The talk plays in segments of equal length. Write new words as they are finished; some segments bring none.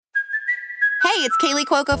Hey, it's Kaylee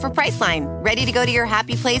Cuoco for Priceline. Ready to go to your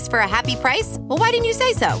happy place for a happy price? Well, why didn't you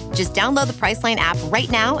say so? Just download the Priceline app right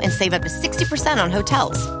now and save up to 60% on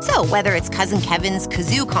hotels. So whether it's Cousin Kevin's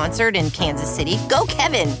Kazoo Concert in Kansas City, go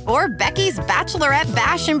Kevin, or Becky's Bachelorette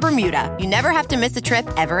Bash in Bermuda, you never have to miss a trip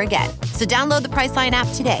ever again. So download the Priceline app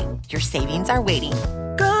today. Your savings are waiting.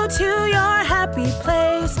 Go to your happy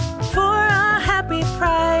place for a happy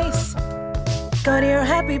price. Go to your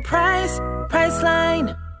happy price,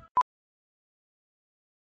 Priceline.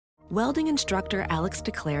 Welding instructor Alex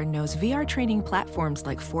DeClaire knows VR training platforms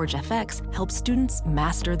like Forge FX help students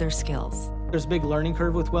master their skills. There's a big learning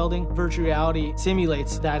curve with welding. Virtual reality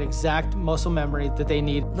simulates that exact muscle memory that they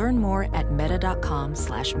need. Learn more at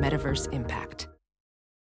meta.com/metaverseimpact.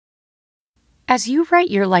 As you write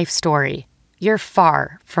your life story, you're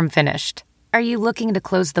far from finished. Are you looking to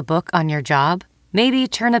close the book on your job? Maybe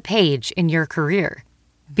turn a page in your career?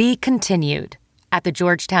 Be continued at the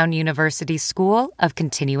Georgetown University School of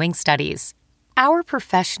Continuing Studies. Our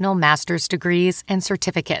professional master's degrees and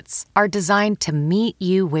certificates are designed to meet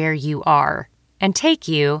you where you are and take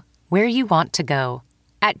you where you want to go.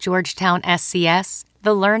 At Georgetown SCS,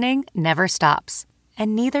 the learning never stops,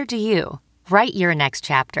 and neither do you. Write your next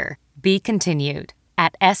chapter. Be continued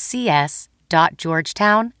at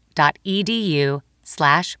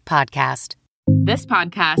scs.georgetown.edu/podcast. This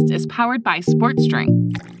podcast is powered by Sports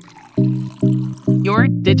Drink, your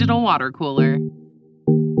digital water cooler.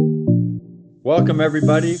 Welcome,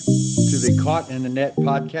 everybody, to the Caught in the Net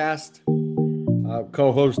podcast.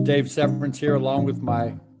 Co-host Dave Severance here, along with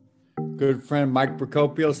my good friend Mike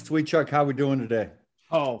Procopio. Sweet Chuck, how we doing today?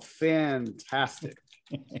 Oh, fantastic.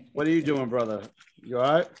 What are you doing, brother? You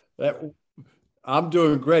all right? I'm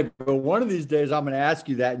doing great, but one of these days I'm going to ask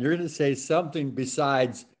you that, and you're going to say something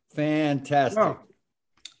besides fantastic. No.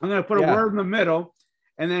 I'm going to put a word in the middle,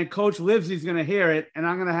 and then Coach Livesey's going to hear it, and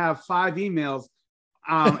I'm going to have 5 emails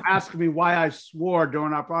asking me why I swore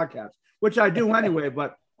during our podcast, which I do anyway,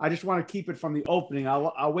 but I just want to keep it from the opening.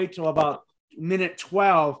 I'll wait till about minute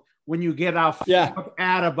 12 when you get our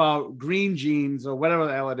ad about green jeans or whatever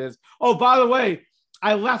the hell it is. Oh, by the way,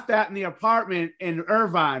 I left that in the apartment in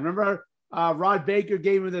Irvine. Remember Rod Baker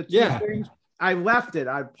gave me the 2 things? I left it.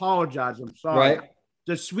 I apologize. I'm sorry. Right.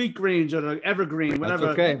 The Sweet Greens or the Evergreen,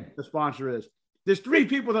 whatever the sponsor is. There's 3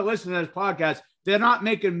 people that listen to this podcast. They're not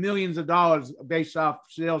making millions of dollars based off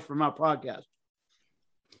sales from our podcast.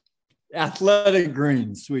 Athletic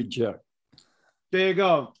Greens, Sweet Chuck. There you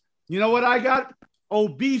go. You know what I got?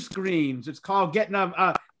 Obese Greens. It's called getting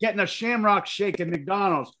a Shamrock Shake at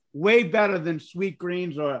McDonald's. Way better than Sweet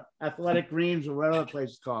Greens or Athletic Greens or whatever the place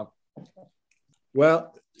is called.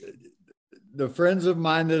 Well, the friends of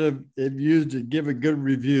mine that have used it give a good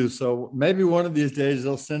review. So maybe one of these days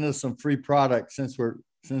they'll send us some free product since we're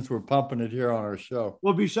pumping it here on our show.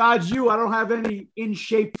 Well, besides you, I don't have any in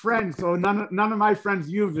shape friends, so none of my friends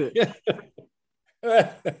use it.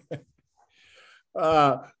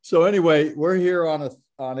 So anyway, we're here on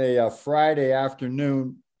a Friday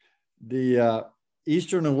afternoon. The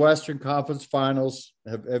Eastern and Western Conference Finals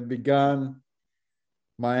have begun.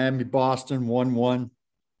 Miami, Boston 1-1,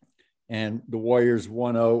 and the Warriors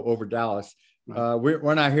 1-0 over Dallas.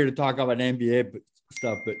 We're not here to talk about NBA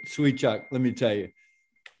stuff, but Sweet Chuck, let me tell you,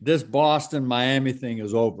 this Boston-Miami thing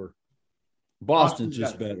is over. Boston's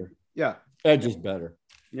just better. Yeah. They're just better.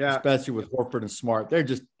 Yeah. Especially with Horford and Smart. They're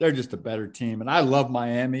just a better team. And I love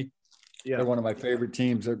Miami. Yeah. They're one of my favorite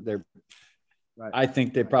teams. They're right. I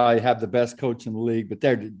think they probably have the best coach in the league, but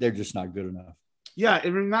they're just not good enough. Yeah, it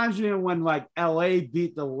reminds me of when like LA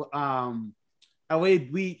beat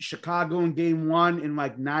Chicago in game 1 in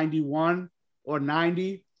like 91 or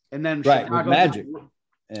 90, and then right, Chicago with Magic.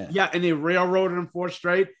 And they railroaded them 4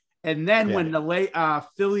 straight. And then when the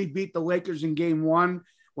Philly beat the Lakers in game 1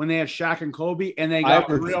 when they had Shaq and Kobe, and they got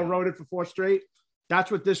railroaded for 4 straight.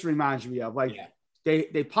 That's what this reminds me of. Like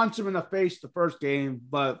they punched them in the face the first game,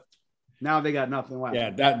 but now they got nothing left. Yeah,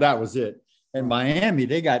 that was it. And Miami,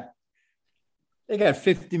 they got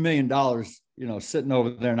 $50 million, sitting over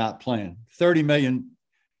there not playing. $30 million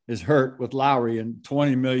is hurt with Lowry, and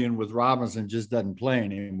 $20 million with Robinson just doesn't play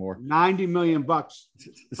anymore. $90 million bucks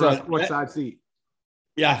for a courtside seat.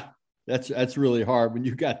 Yeah, that's really hard when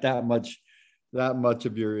you got that much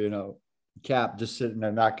of your cap just sitting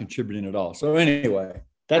there not contributing at all. So anyway,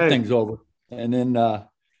 thing's over. And then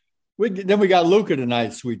we got Luka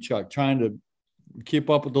tonight, Sweet Chuck, trying to keep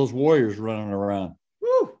up with those Warriors running around.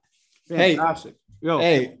 Woo! Fantastic.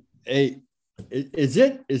 Hey, is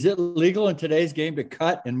it legal in today's game to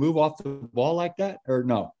cut and move off the ball like that, or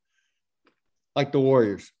no? Like the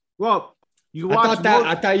Warriors? Well,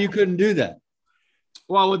 I thought you couldn't do that.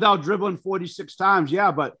 Well, without dribbling 46 times,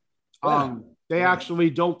 yeah, but they actually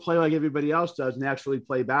don't play like everybody else does, and they actually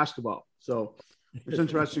play basketball. So it's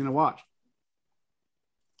interesting to watch.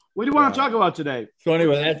 What do you want to talk about today? So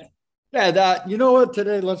anyway, you know what?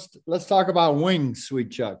 Today, let's talk about wings,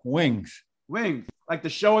 Sweet Chuck. Wings, like the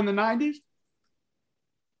show in the 90s.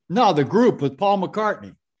 No, the group with Paul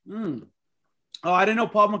McCartney. Oh, I didn't know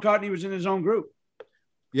Paul McCartney was in his own group.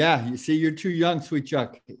 Yeah, you see, you're too young, Sweet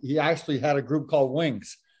Chuck. He actually had a group called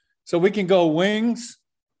Wings. So we can go Wings.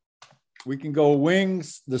 We can go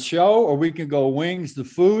Wings, the show, or we can go Wings, the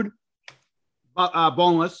food.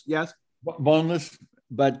 Boneless, yes. Boneless.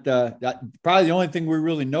 But probably the only thing we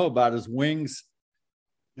really know about is Wings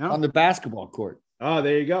on the basketball court. Oh,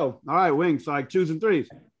 there you go. All right, Wings, so like 2s and 3s.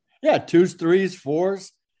 Yeah, 2s, 3s,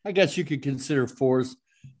 4s. I guess you could consider 4s,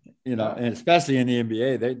 and especially in the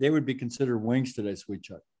NBA. They would be considered wings today, Sweet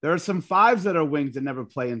Chuck. There are some 5s that are wings that never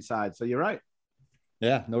play inside, so you're right.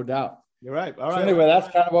 Yeah, no doubt. You're right. All right. So anyway, that's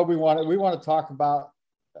kind of what we wanted. We want to talk about,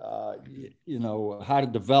 how to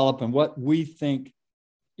develop and what we think,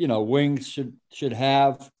 wings should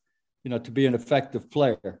have, to be an effective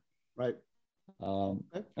player. Right.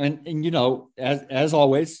 And as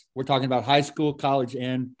always, we're talking about high school, college,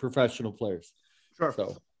 and professional players. Sure.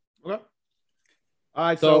 So, okay. All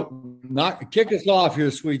right. So kick us off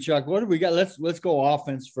here, Sweet Chuck. What do we got? Let's go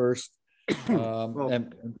offense first.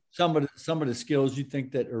 And some of the skills you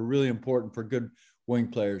think that are really important for good wing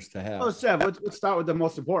players to have. Oh, Seth, let's start with the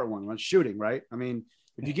most important one, shooting, right? I mean,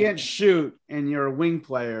 if you can't shoot and you're a wing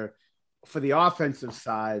player for the offensive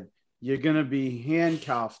side, you're going to be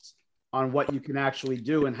handcuffed on what you can actually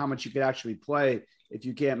do and how much you can actually play if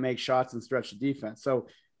you can't make shots and stretch the defense. So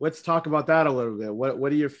let's talk about that a little bit.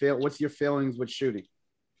 What's your feelings with shooting?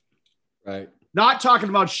 Right. Not talking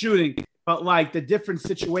about shooting, but like the different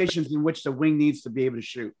situations in which the wing needs to be able to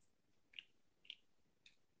shoot.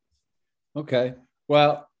 Okay.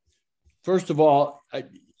 Well, first of all,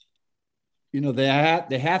 they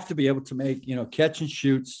have to be able to make, catch and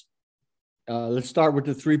shoots. Let's start with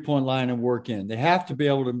the 3-point line and work in. They have to be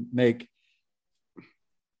able to make,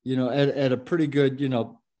 at a pretty good,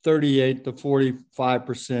 38 to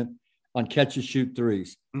 45% on catch and shoot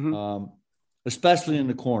threes, especially in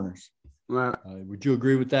the corners. Right. Would you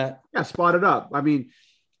agree with that? Yeah, spot it up. I mean,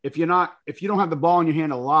 if you don't have the ball in your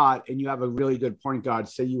hand a lot and you have a really good point guard,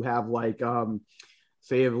 say you have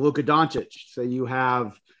say you have Luka Doncic, say you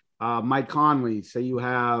have Mike Conley, say you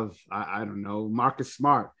have, I don't know, Marcus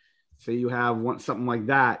Smart, say you have something like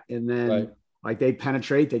that. And then like they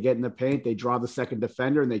penetrate, they get in the paint, they draw the second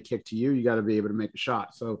defender and they kick to you. You got to be able to make a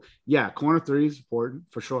shot. So yeah, corner three is important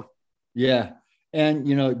for sure. Yeah. And,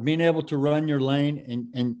 being able to run your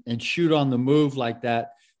lane and shoot on the move like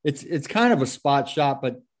that, it's kind of a spot shot,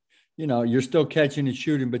 but, you're still catching and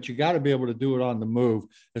shooting, but you got to be able to do it on the move,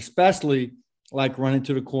 especially like running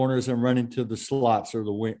to the corners and running to the slots or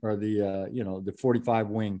the wing or the 45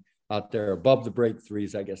 wing out there above the break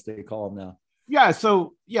threes, I guess they call them now. Yeah.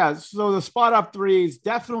 So the spot up threes,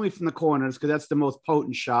 definitely from the corners, because that's the most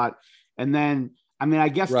potent shot. And then, I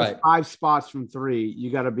guess the 5 spots from 3,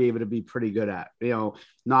 you got to be able to be pretty good at,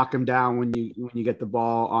 knock them down when you get the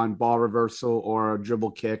ball on ball reversal or a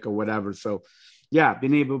dribble kick or whatever. So yeah,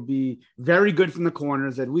 being able to be very good from the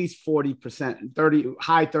corners, at least 40%, 30,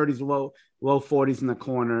 high 30s, low 40s in the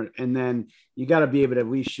corner. And then you got to be able to at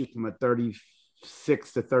least shoot from a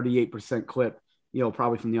 36 to 38% clip,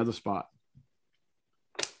 probably from the other spot.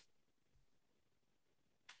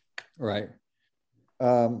 Right.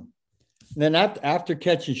 Then after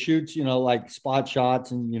catch and shoots, like spot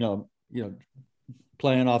shots and,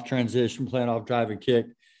 playing off transition, playing off drive and kick.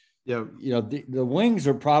 Yeah. The wings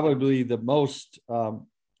are probably the most,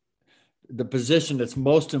 the position that's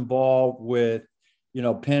most involved with,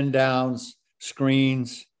 pin downs,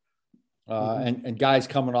 screens, and guys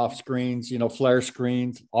coming off screens, flare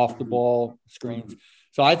screens, off the ball screens.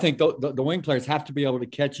 So I think the wing players have to be able to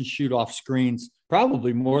catch and shoot off screens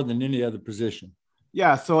probably more than any other position.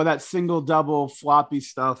 Yeah, so that single, double, floppy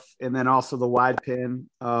stuff, and then also the wide pin,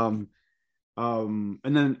 and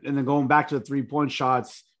then going back to the 3-point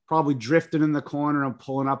shots, probably drifting in the corner and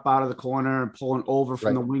pulling up out of the corner and pulling over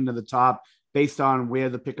from the wing to the top, based on where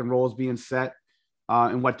the pick and roll is being set,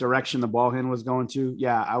 and what direction the ball handler was going to.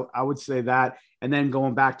 Yeah, I would say that, and then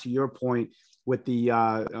going back to your point with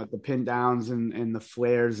the pin downs and the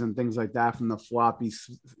flares and things like that from the floppy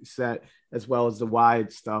set, as well as the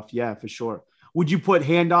wide stuff. Yeah, for sure. Would you put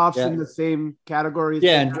handoffs in the same category?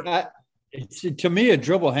 Yeah. To me, a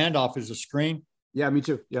dribble handoff is a screen. Yeah, me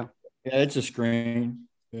too. Yeah. Yeah, it's a screen.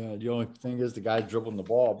 Yeah. The only thing is the guy dribbling the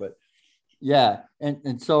ball, but yeah.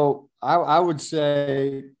 And so I would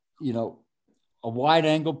say, a wide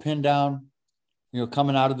angle pin down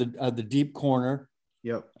coming out of the deep corner.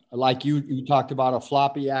 Yep. Like you talked about, a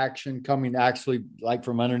floppy action coming actually like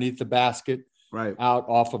from underneath the basket, right out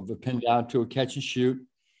off of the pin down to a catch and shoot.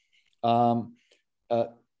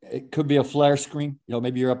 It could be a flare screen.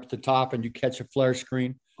 Maybe you're up at the top and you catch a flare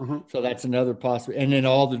screen. So that's another possibility. And then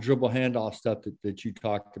all the dribble handoff stuff that you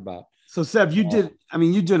talked about. So Seb, you did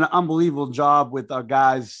an unbelievable job with our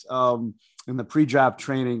guys in the pre-draft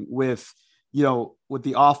training with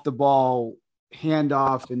the off the ball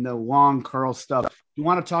handoff and the long curl stuff. You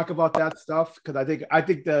want to talk about that stuff? Because I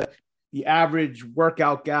think the average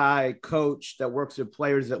workout guy, coach that works with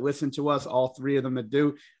players that listen to us, all three of them that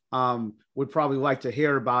do, would probably like to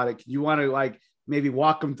hear about it. You want to maybe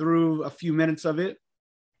walk them through a few minutes of it?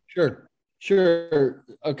 Sure.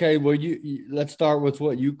 Okay. Well, let's start with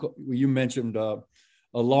what you mentioned, a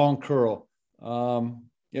long curl.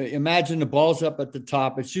 Imagine the ball's up at the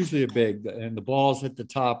top. It's usually a big, and the ball's at the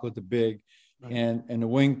top with the big, right. and the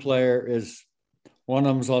wing player is, one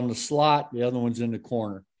of them's on the slot, the other one's in the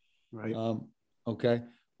corner. Right. Okay.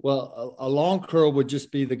 Well, a long curl would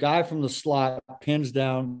just be the guy from the slot pins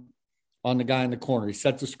down on the guy in the corner. He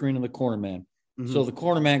sets the screen on the corner man. So the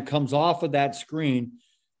corner man comes off of that screen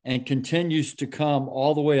and continues to come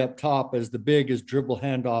all the way up top as the big is dribble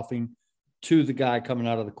handoffing to the guy coming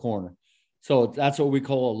out of the corner. So that's what we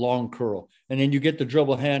call a long curl. And then you get the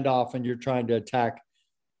dribble handoff and you're trying to attack,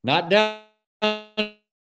 not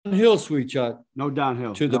downhill, Sweet Chuck. No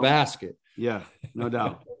downhill. To the basket. Yeah, no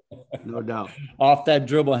doubt. No doubt. Off that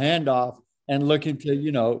dribble handoff and looking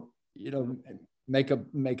to,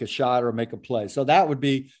 make a shot or make a play. So that would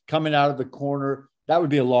be coming out of the corner. That would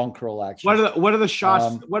be a long curl action. What are the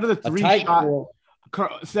shots? What are the three shots?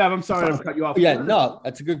 Seb, I'm sorry to cut you off. Yeah, no,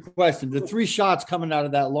 that's a good question. The three shots coming out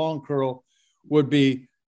of that long curl would be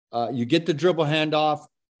you get the dribble handoff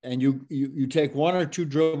and you take one or two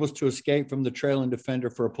dribbles to escape from the trailing defender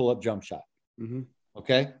for a pull-up jump shot.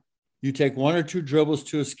 Okay? You take one or two dribbles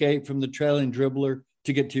to escape from the trailing dribbler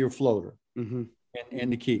to get to your floater and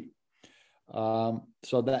the key.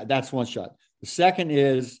 So that's one shot. The second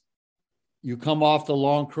is you come off the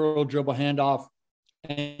long curl dribble handoff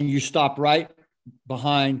and you stop right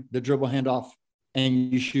behind the dribble handoff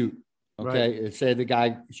and you shoot. Okay. Right. Say the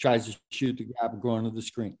guy tries to shoot the gap going to the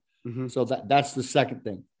screen. So that's the second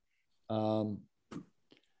thing. And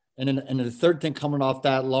then the third thing coming off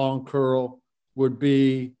that long curl would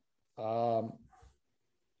be,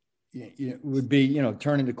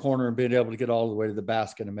 turning the corner and being able to get all the way to the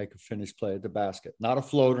basket and make a finished play at the basket. Not a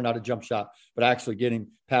floater, not a jump shot, but actually getting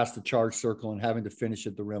past the charge circle and having to finish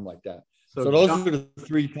at the rim like that. So those are the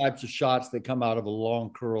three types of shots that come out of a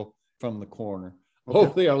long curl from the corner. Okay.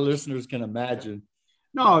 Hopefully our listeners can imagine.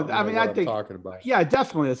 No, I mean, I think, talking about. Yeah,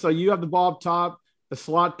 definitely. So you have the ball up top, the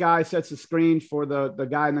slot guy sets the screen for the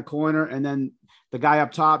guy in the corner, and then the guy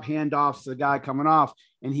up top handoffs to the guy coming off,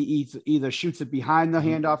 and he either shoots it behind the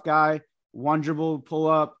handoff guy, one dribble, pull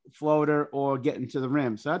up, floater, or get into the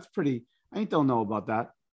rim. So that's pretty, I think they'll know about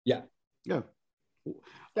that. Yeah.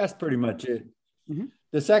 That's pretty much it. Mm-hmm.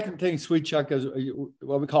 The second thing, Sweet Chuck, is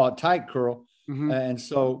what we call a tight curl. Mm-hmm. And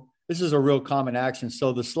so this is a real common action.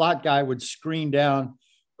 So the slot guy would screen down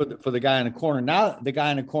for the guy in the corner. Now the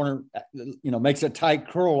guy in the corner, makes a tight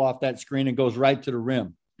curl off that screen and goes right to the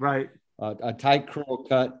rim. Right. A tight curl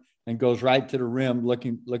cut and goes right to the rim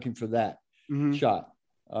looking for that shot.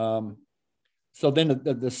 So then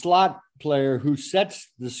the slot player who sets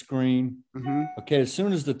the screen, okay, as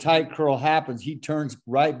soon as the tight curl happens, he turns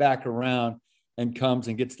right back around and comes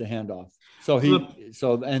and gets the handoff. So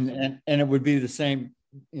and it would be the same,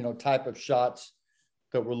 type of shots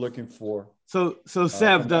that we're looking for. So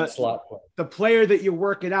Seb, the player that you're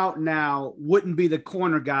working out now wouldn't be the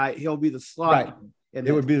corner guy. He'll be the slot. Right.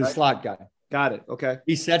 It would be the slot guy. Got it. Okay.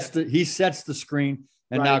 He sets the screen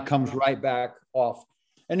and now comes right back off.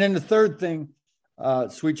 And then the third thing,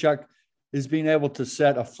 Sweet Chuck, is being able to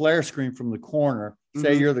set a flare screen from the corner.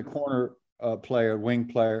 Say you're the corner player, wing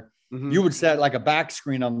player. You would set like a back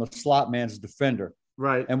screen on the slot man's defender.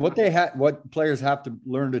 Right. And what players have to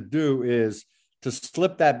learn to do is to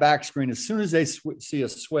slip that back screen as soon as they see a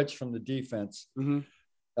switch from the defense.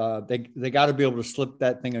 They got to be able to slip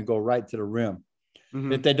that thing and go right to the rim.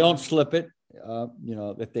 If they don't slip it,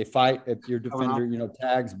 if they fight, if your defender,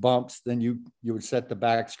 tags, bumps, then you would set the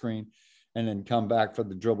back screen and then come back for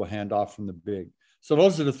the dribble handoff from the big. So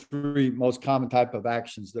those are the three most common type of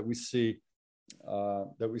actions that we see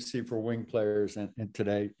for wing players in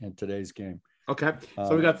today's game. Okay.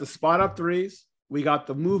 So we got the spot up threes. We got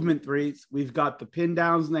the movement threes. We've got the pin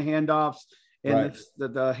downs and the handoffs and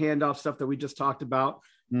the handoff stuff that we just talked about.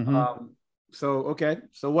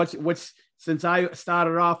 So what's since I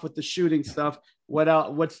started off with the shooting stuff, What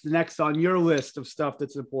else? What's the next on your list of stuff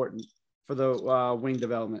that's important for the wing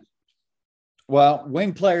development? Well,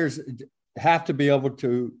 wing players have to be able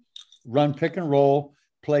to run pick and roll,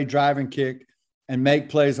 play drive and kick, and make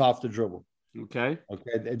plays off the dribble. Okay.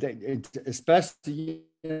 Especially,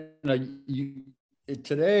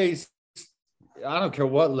 today's, I don't care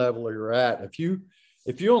what level you're at. If you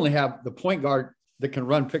only have the point guard that can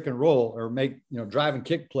run pick and roll or make, drive and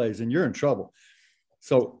kick plays, and you're in trouble.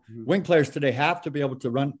 So wing players today have to be able to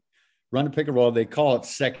run the pick and roll. They call it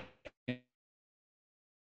secondary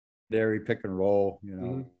pick and roll,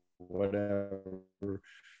 whatever.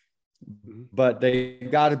 But they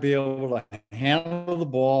got to be able to handle the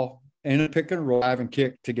ball in a pick and roll, drive and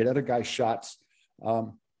kick to get other guys' shots.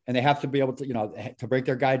 And they have to be able to, to break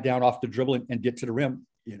their guy down off the dribble and get to the rim,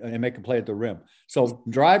 and make a play at the rim. So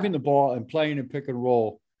driving the ball and playing in pick and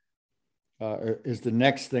roll is the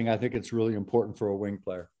next thing. I think it's really important for a wing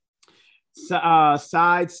player.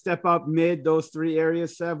 Side, step up, mid, those three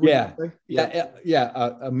areas, Sev?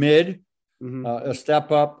 A mid, a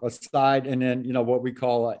step up, a side, and then, what we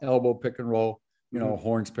call an elbow pick and roll,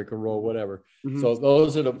 horns pick and roll, whatever. So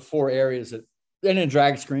those are the four areas and then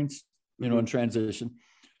drag screens, in transition.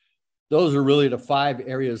 Those are really the five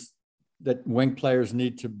areas that wing players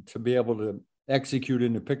need to be able to execute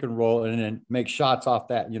in the pick and roll and then make shots off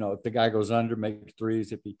that. If the guy goes under, make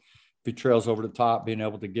threes. If he trails over the top, being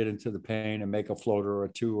able to get into the paint and make a floater or a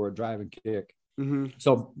two or a drive and kick.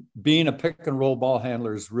 So being a pick and roll ball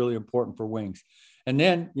handler is really important for wings. And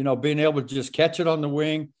then, being able to just catch it on the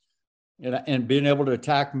wing and being able to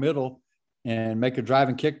attack middle and make a drive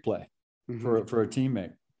and kick play for a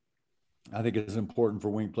teammate, I think is important for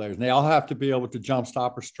wing players. And they all have to be able to jump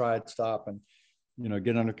stop or stride stop and,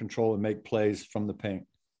 get under control and make plays from the paint.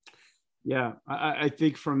 Yeah. I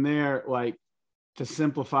think from there, like, to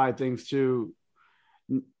simplify things too,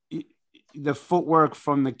 the footwork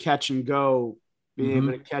from the catch and go, being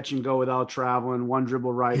able to catch and go without traveling, one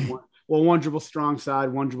dribble right, one dribble strong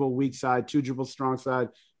side, one dribble weak side, two dribbles strong side,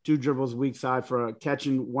 two dribbles weak side for a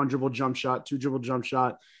catching, one dribble jump shot, two dribble jump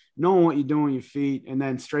shot, knowing what you're doing with your feet, and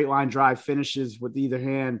then straight line drive finishes with either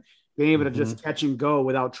hand, being able to just catch and go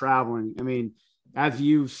without traveling. I mean, as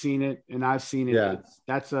you've seen it and I've seen it,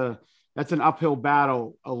 that's an uphill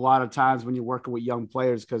battle a lot of times when you're working with young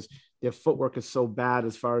players because their footwork is so bad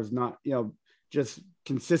as far as not, just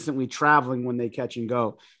consistently traveling when they catch and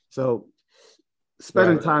go. So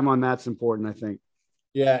spending time on that's important, I think.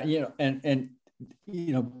 Yeah.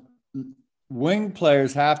 Wing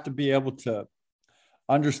players have to be able to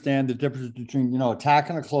understand the difference between,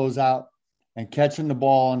 attacking a closeout and catching the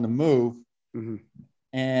ball on the move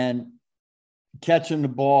and catching the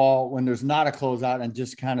ball when there's not a closeout and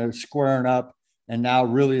just kind of squaring up and now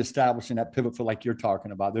really establishing that pivot foot like you're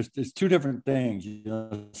talking about. There's two different things.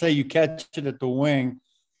 Say you catch it at the wing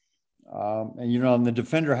and the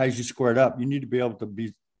defender has you squared up. You need to be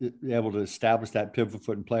able to establish that pivot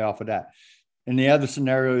foot and play off of that. And the other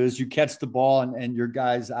scenario is you catch the ball and your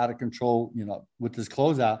guy's out of control, with his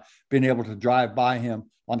closeout, being able to drive by him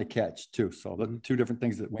on the catch too. So the two different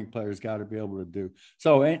things that wing players got to be able to do.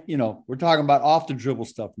 So, we're talking about off the dribble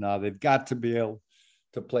stuff now. They've got to be able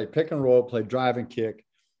to play pick and roll, play drive and kick,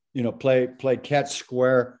 play catch,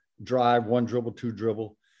 square, drive, one dribble, two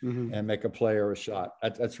dribble, and make a play or a shot.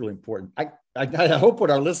 That's really important. I hope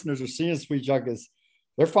what our listeners are seeing, Sweet Chuck, is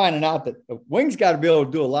they're finding out that wings got to be able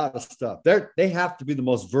to do a lot of stuff. They have to be the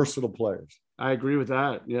most versatile players. I agree with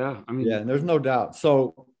that. Yeah. And there's no doubt.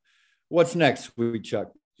 So what's next, Sweet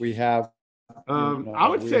Chuck? We have, I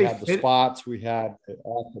would say the spots we had.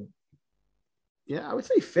 Awesome. Yeah, I would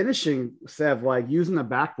say finishing, Sev, like using the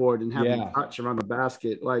backboard and having a touch around the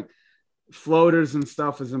basket, like floaters and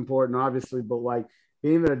stuff is important, obviously, but like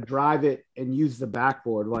being able to drive it and use the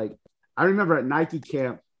backboard. Like I remember at Nike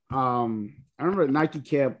camp, when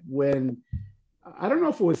I don't know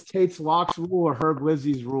if it was Tate's Locks rule or Herb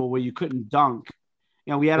Lizzie's rule where you couldn't dunk.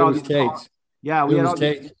 We had all these Tate's. Yeah, we had all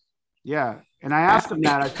these, and I asked him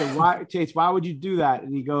that. I said, "Why, Tate's? Why would you do that?"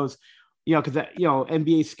 And he goes, because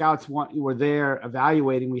NBA scouts were there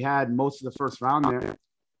evaluating. We had most of the first round there,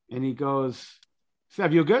 and he goes,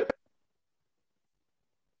 "Sev, you good?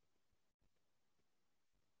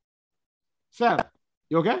 Sev,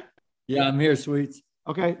 you okay?" Yeah, I'm here, Sweets.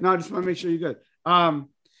 Okay, no, I just want to make sure you're good.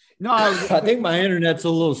 I think my internet's a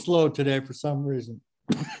little slow today for some reason.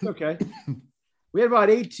 Okay. We had about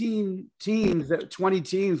 18 teams, 20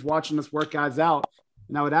 teams watching us work guys out.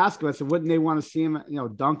 And I would ask him, I said, wouldn't they want to see him,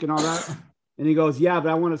 dunk and all that? And he goes, yeah,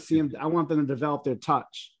 but I want to see him. I want them to develop their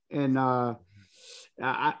touch. And I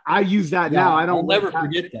use that now. I'll never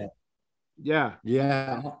forget that. Yeah.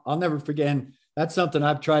 Yeah. I'll never forget. And that's something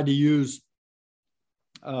I've tried to use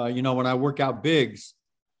when I work out bigs,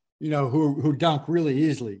 who dunk really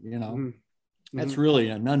easily, that's really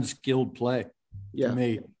an unskilled play to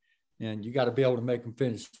me. And you got to be able to make them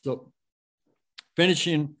finish. So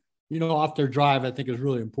finishing, off their drive, I think is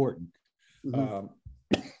really important.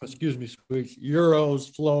 Excuse me, Squeaks.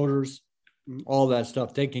 Euros, floaters, all that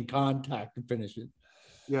stuff, taking contact and finishing.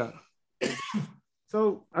 Yeah.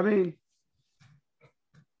 So, I mean,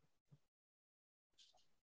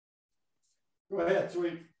 go ahead,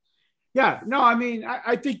 Sweet. Yeah, no, I mean,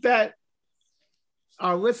 I think that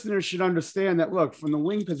our listeners should understand that, look, from the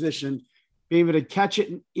wing position, being able to catch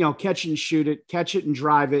it, catch it and shoot it, catch it and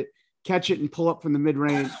drive it, catch it and pull up from the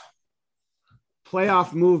mid-range,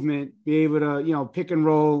 playoff movement, be able to, pick and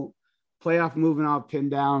roll, playoff movement off pin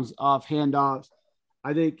downs, off handoffs.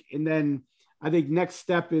 I think next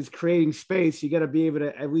step is creating space. You got to be able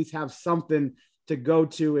to at least have something to go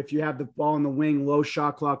to if you have the ball in the wing, low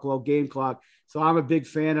shot clock, low game clock. So I'm a big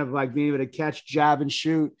fan of like being able to catch, jab and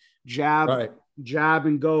shoot, jab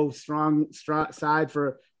and go strong side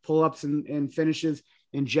for pull-ups and finishes,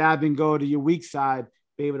 and jab and go to your weak side,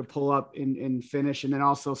 be able to pull up and finish. And then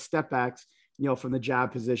also step backs, from the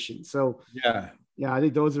jab position. So yeah, I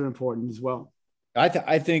think those are important as well. I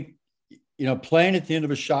think, playing at the end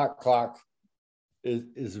of a shot clock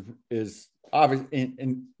is obvious.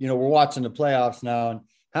 And we're watching the playoffs now, and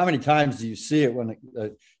how many times do you see it when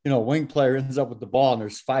a wing player ends up with the ball and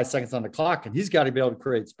there's 5 seconds on the clock, and he's got to be able to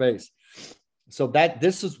create space. So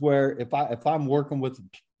this is where if I'm working with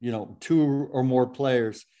 2 or more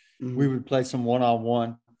players, we would play some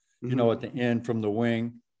one-on-one, at the end from the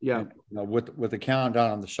wing. Yeah. With the countdown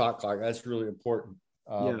on the shot clock, that's really important.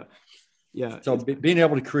 Yeah. So being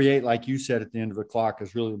able to create, like you said, at the end of the clock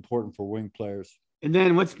is really important for wing players. And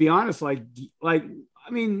then let's be honest, I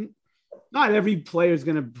mean, not every player is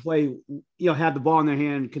going to play, have the ball in their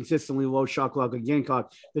hand consistently, low shot clock or game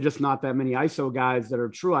clock. They're just not that many ISO guys that are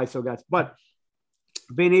true ISO guys, but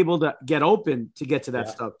being able to get open to get to that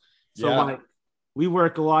stuff. So we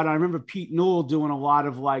work a lot. I remember Pete Newell doing a lot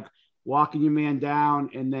of walking your man down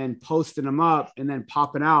and then posting them up and then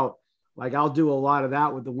popping out. I'll do a lot of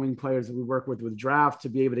that with the wing players that we work with draft to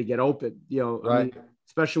be able to get open, I mean,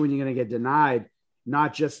 especially when you're going to get denied,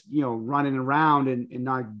 not just, running around and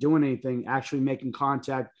not doing anything, actually making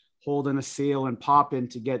contact, holding a seal and popping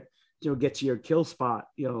to get to your kill spot,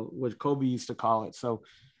 what Kobe used to call it. So,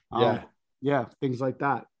 things like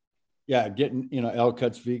that. Yeah. Getting, L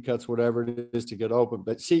cuts, V cuts, whatever it is to get open.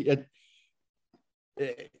 But see, at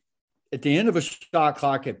the end of a shot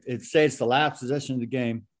clock, if say it's the last possession of the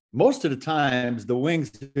game, most of the times the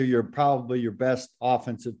wings are probably your best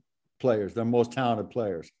offensive players. They're most talented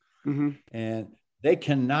players. And they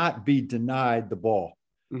cannot be denied the ball.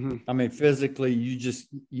 I mean, physically,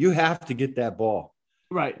 you have to get that ball.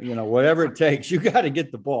 Right. Whatever it takes, you got to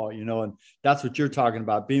get the ball, and that's what you're talking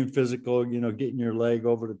about, being physical, getting your leg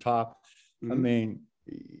over the top. I mean,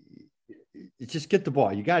 just get the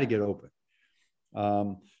ball. You got to get open.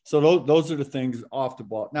 So those are the things off the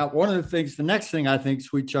ball. Now, the next thing I think,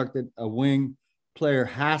 Sweet Chuck, that a wing player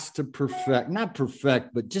has to not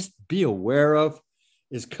perfect, but just be aware of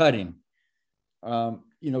is cutting.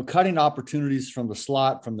 Cutting opportunities from the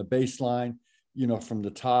slot, from the baseline, from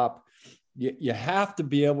the top. You have to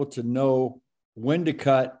be able to know when to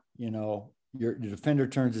cut, your defender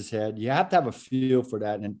turns his head. You have to have a feel for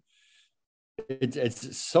that. And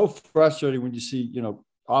it's so frustrating when you see,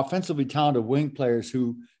 offensively talented wing players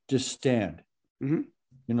who just stand, in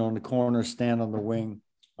the corner, stand on the wing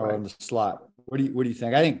or on the slot. What do you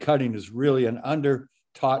think? I think cutting is really an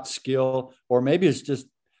under-taught skill, or maybe it's just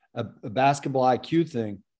a basketball IQ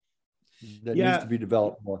thing that needs to be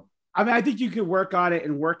developed more. I mean, I think you could work on it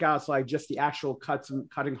in workouts, like just the actual cuts and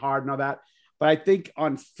cutting hard and all that. But I think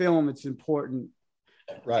on film, it's important.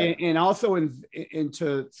 Right. And also in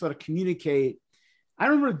to sort of communicate. I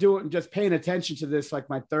remember just paying attention to this, like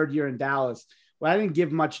my 3rd year in Dallas, where I didn't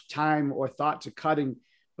give much time or thought to cutting,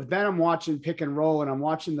 but then I'm watching pick and roll and I'm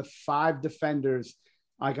watching the 5 defenders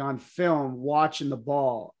on film, watching the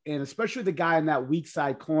ball. And especially the guy in that weak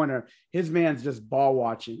side corner, his man's just ball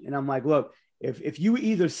watching. And I'm like, look, if you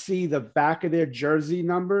either see the back of their jersey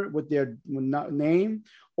number with their name,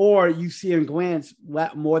 or you see him glance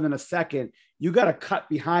more than a second, you got to cut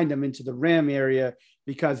behind them into the rim area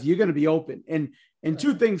because you're going to be open. And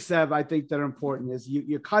 2 things, Seb, I think that are important is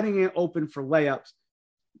you're cutting it open for layups.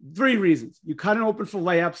 3 reasons. You cut it open for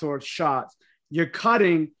layups or shots. You're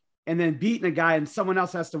cutting and then beating a guy and someone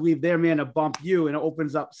else has to leave their man to bump you and it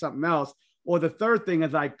opens up something else. Or the 3rd thing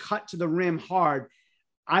is I cut to the rim hard.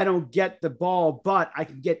 I don't get the ball, but I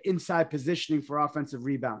can get inside positioning for offensive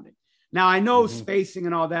rebounding. Now, I know spacing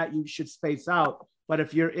and all that, you should space out, But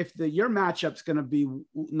if your matchup's going to be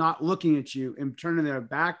not looking at you and turning their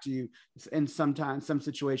back to you, in some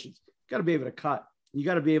situations, you got to be able to cut. You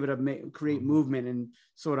got to be able to create movement and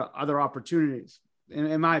sort of other opportunities,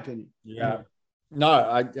 in my opinion. Yeah.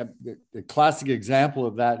 No, the classic example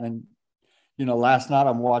of that. And, last night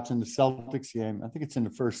I'm watching the Celtics game. I think it's in the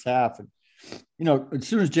first half. And, as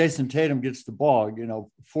soon as Jason Tatum gets the ball,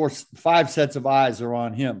 5 sets of eyes are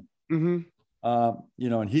on him. Mm-hmm.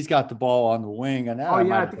 And he's got the ball on the wing. And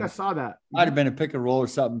I think I saw that. Might have been a pick and roll or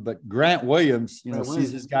something. But Grant Williams,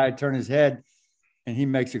 sees this guy turn his head, and he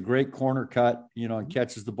makes a great corner cut, and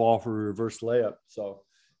catches the ball for a reverse layup. So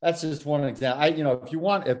that's just one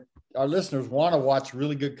example. If our listeners want to watch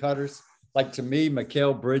really good cutters, like to me,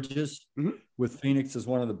 Mikal Bridges with Phoenix is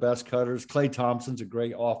one of the best cutters. Klay Thompson's a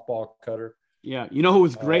great off-ball cutter. Yeah, who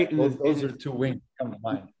was great? Those are the 2 wings that come to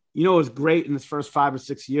mind. Who was great in his first 5 or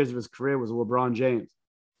 6 years of his career was LeBron James.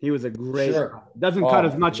 He was a great. Sure. Doesn't cut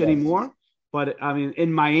as much anymore, but I mean,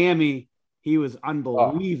 in Miami, he was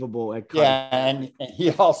unbelievable at cutting. Yeah, and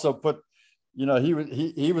he also put,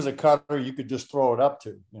 he was a cutter you could just throw it up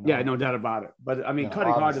to. Yeah, no doubt about it. But I mean,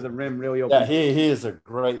 cutting hard to the rim really opens. Yeah, he is a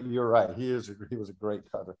great. You're right. He was a great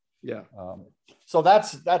cutter. Yeah. So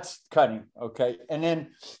that's cutting. Okay, and then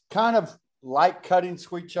kind of like cutting,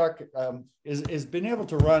 Sweet Chuck, is being able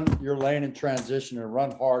to run your lane in transition and run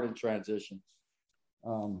hard in transition.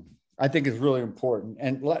 I think is really important.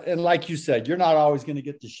 And like you said, you're not always going to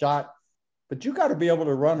get the shot, but you got to be able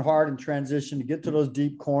to run hard in transition to get to those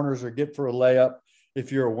deep corners or get for a layup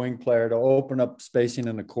if you're a wing player to open up spacing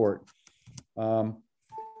in the court. So,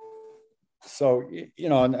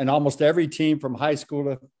 and almost every team from high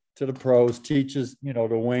school to the pros teaches,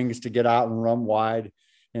 the wings to get out and run wide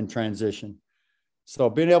in transition. So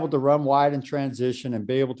being able to run wide in transition and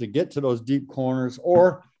be able to get to those deep corners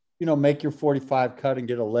or, make your 45 cut and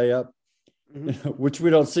get a layup, which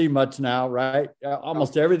we don't see much now, right?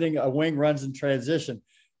 Almost everything a wing runs in transition.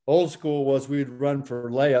 Old school was we'd run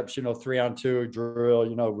for layups, 3-on-2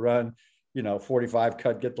 drill, run, 45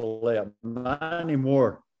 cut, get the layup. Not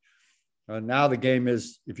anymore. Now the game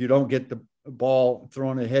is if you don't get the ball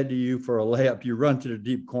thrown ahead to you for a layup, you run to the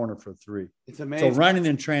deep corner for 3. It's amazing. So running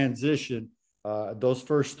in transition, those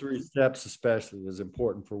first 3 steps especially is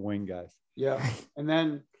important for wing guys. Yeah. And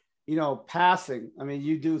then, passing. I mean,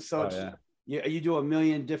 you do such you do a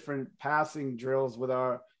million different passing drills with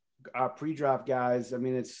our pre-draft guys. I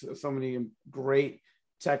mean, it's so many great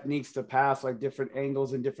techniques to pass, like different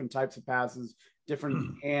angles and different types of passes,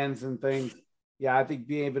 different hands and things. Yeah, I think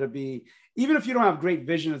being able to be, even if you don't have great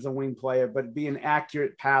vision as a wing player, but be an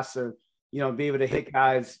accurate passer, be able to hit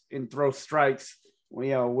guys and throw strikes,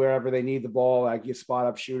 wherever they need the ball, like you spot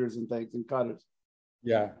up shooters and things and cutters.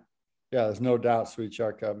 Yeah. Yeah, there's no doubt, Sweet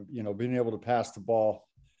Chuck, being able to pass the ball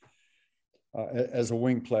as a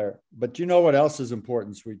wing player. But you know what else is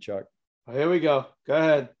important, Sweet Chuck? Oh, here we go. Go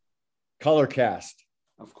ahead. Color cast.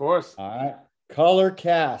 Of course. All right. Color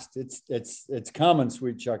cast. It's coming,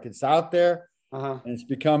 Sweet Chuck. It's out there and it's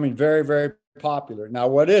becoming very, very popular. Now,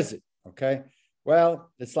 what is it? Okay.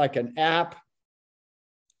 Well, it's like an app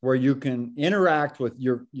where you can interact with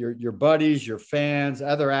your buddies, your fans,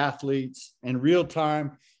 other athletes in real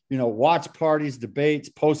time. Watch parties, debates,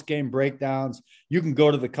 post-game breakdowns. You can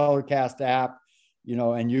go to the ColorCast app,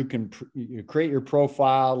 and you can create your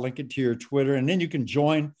profile, link it to your Twitter, and then you can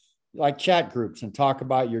join like chat groups and talk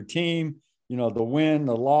about your team, the win,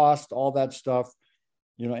 the loss, all that stuff,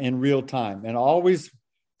 in real time. And always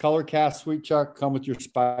ColorCast, Sweet Chuck, come with your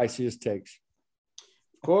spiciest takes.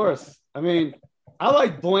 Of course. I mean, I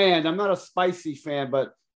like bland. I'm not a spicy fan,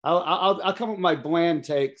 but I'll come with my bland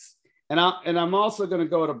takes. And I'm also going to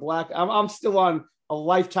go to black. I'm still on a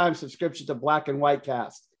lifetime subscription to Black and White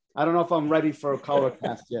Cast. I don't know if I'm ready for a color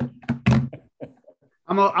cast yet.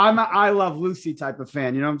 I'm a I Love Lucy type of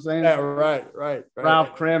fan. You know what I'm saying? Yeah, right.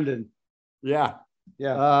 Ralph Cramden. Yeah.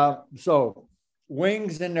 So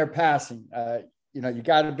wings in their passing. You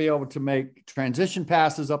got to be able to make transition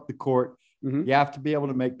passes up the court. Mm-hmm. You have to be able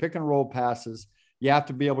to make pick and roll passes. You have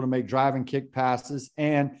to be able to make drive and kick passes.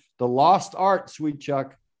 And the lost art, Sweet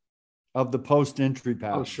Chuck, of the post entry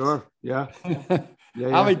pass. Oh, sure. Yeah.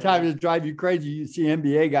 How many times does it drive you crazy? You see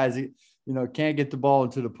NBA guys, can't get the ball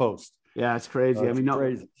into the post. Yeah, it's crazy.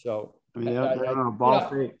 Crazy. So, ball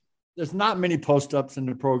fake. There's not many post ups in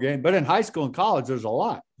the pro game, but in high school and college, there's a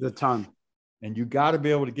lot. There's a ton. And you got to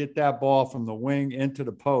be able to get that ball from the wing into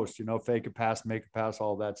the post, fake a pass, make a pass,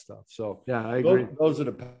 all that stuff. So yeah, I agree. Those are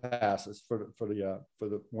the passes for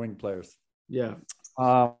the wing players. Yeah.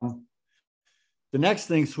 The next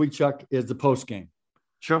thing, Sweet Chuck, is the post game.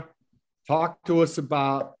 Sure. Talk to us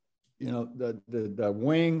about, the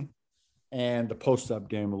wing and the post-up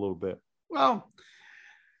game a little bit. Well,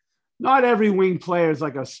 not every wing player is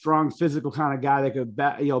like a strong physical kind of guy that could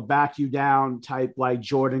back you down type like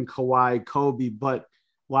Jordan, Kawhi, Kobe, but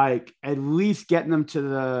like at least getting them to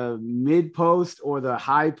the mid post or the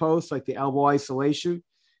high post, like the elbow isolation,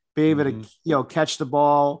 be able to, catch the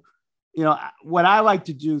ball. What I like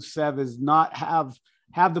to do, Sev, is not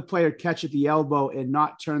have the player catch at the elbow and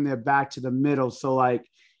not turn their back to the middle. So like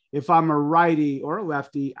if I'm a righty or a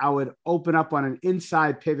lefty, I would open up on an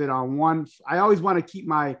inside pivot on one. I always want to keep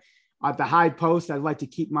at the high post, I'd like to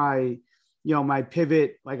keep my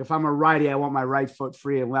pivot. Like if I'm a righty, I want my right foot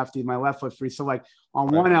free, and lefty, my left foot free. So like on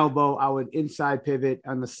one elbow, I would inside pivot.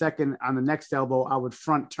 On the next elbow, I would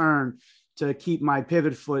front turn to keep my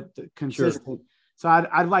pivot foot consistent. Sure. So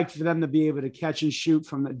I'd like for them to be able to catch and shoot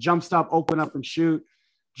from the jump stop, open up and shoot,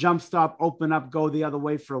 jump stop, open up, go the other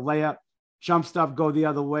way for a layup, jump stop, go the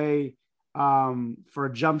other way for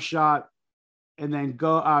a jump shot, and then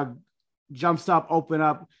go jump stop, open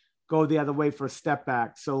up, go the other way for a step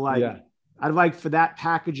back. So like, I'd like for that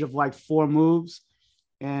package of like 4 moves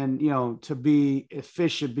and, to be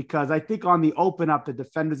efficient, because I think on the open up, the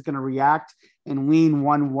defender's going to react and lean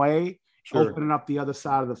one way, opening up the other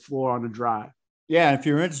side of the floor on the drive. Yeah. And if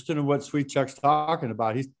you're interested in what Sweet Chuck's talking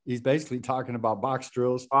about, he's basically talking about box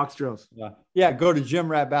drills. Yeah. Go to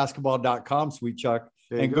gymratbasketball.com, Sweet Chuck,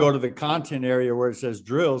 and go to the content area where it says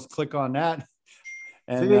drills, click on that.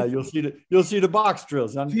 And you'll see the box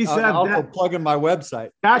drills. I'll also plug in my website.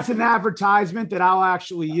 That's an advertisement that I'll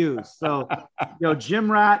actually use. So,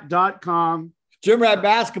 gymrat.com.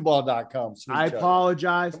 Gymratbasketball.com. I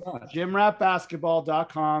apologize.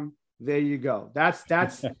 Gymratbasketball.com. There you go. That's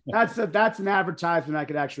an advertisement I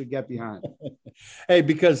could actually get behind. Hey,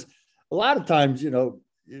 because a lot of times,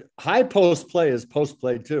 high post play is post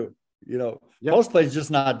play too. Post play is just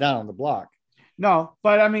not down on the block. No,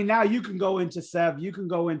 but I mean, now you can go into Sev. You can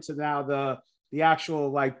go into now the actual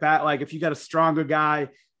like if you got a stronger guy,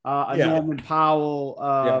 Norman Powell,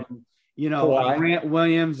 a Grant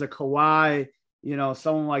Williams, a Kawhi,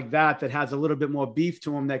 someone like that has a little bit more beef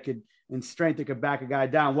to him that could back a guy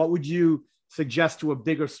down. What would you suggest to a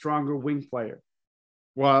bigger, stronger wing player?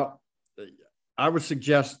 Well, I would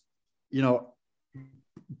suggest, 2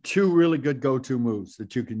 really good go-to moves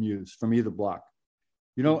that you can use from either block.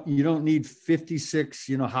 You don't need 56,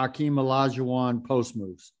 Hakeem Olajuwon post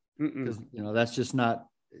moves, because that's just not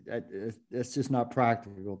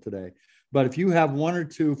practical today. But if you have 1 or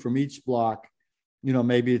 2 from each block,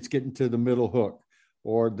 maybe it's getting to the middle hook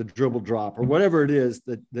or the dribble drop or whatever it is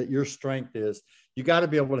that your strength is, you got to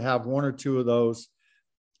be able to have 1 or 2 of those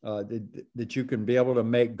that you can be able to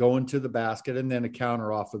make go into the basket and then a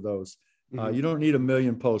counter off of those. You don't need a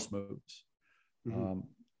million post moves. And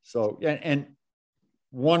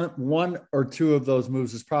one or 2 of those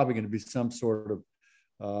moves is probably going to be some sort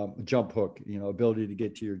of jump hook, ability to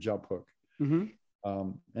get to your jump hook. And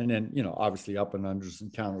then, obviously up and unders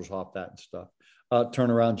and counters off that and stuff,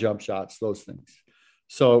 turnaround jump shots, those things.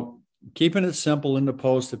 So keeping it simple in the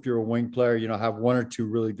post, if you're a wing player, have 1 or 2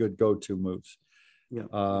 really good go-to moves.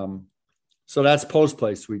 So that's post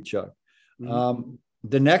play, Sweet Chuck.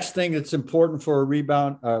 The next thing that's important for a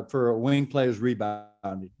rebound, for a wing player is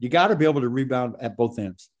rebounding. You got to be able to rebound at both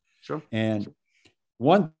ends. Sure. And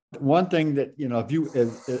one thing that,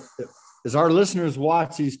 as our listeners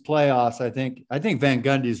watch these playoffs, I think Van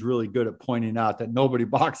Gundy is really good at pointing out that nobody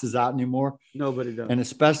boxes out anymore. Nobody does. And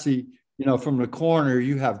especially, from the corner,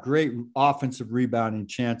 you have great offensive rebounding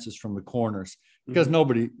chances from the corners because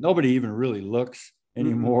nobody even really looks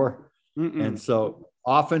anymore. And so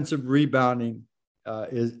offensive rebounding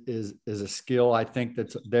is a skill, I think,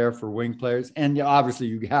 that's there for wing players. And obviously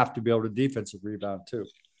you have to be able to defensive rebound too.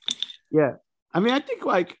 Yeah. I mean, I think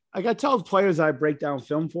like I tell players I break down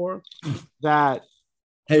film for that.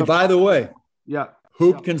 Hey, by the way,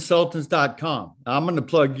 hoopconsultants.com. I'm going to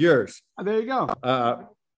plug yours. There you go.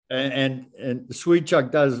 And Sweet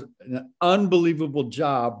Chuck does an unbelievable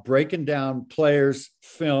job breaking down players'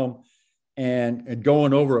 film and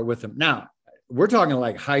going over it with them. Now, we're talking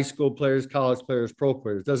like high school players, college players, pro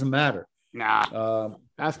players. Doesn't matter.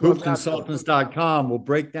 Hoopconsultants.com will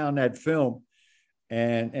break down that film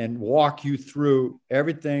and walk you through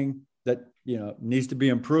everything that needs to be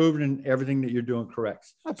improved and everything that you're doing correct.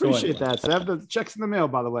 I appreciate that. So I have the checks in the mail,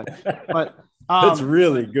 by the way. But that's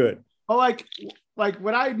really good. Well, like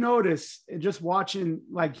what I notice just watching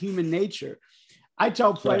like human nature, I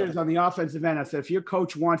tell players on the offensive end, I said, if your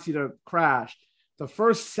coach wants you to crash, the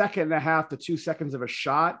first second and a half to 2 seconds of a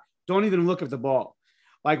shot, don't even look at the ball.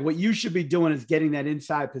 Like what you should be doing is getting that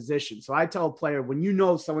inside position. So I tell a player, when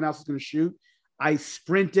someone else is going to shoot, I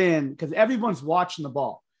sprint in because everyone's watching the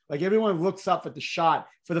ball. Like everyone looks up at the shot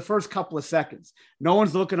for the first couple of seconds. No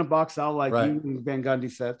one's looking to box out like Van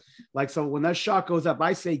Gundy said. Like, so when that shot goes up,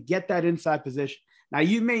 I say, get that inside position. Now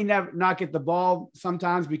you may never not get the ball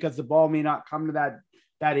sometimes because the ball may not come to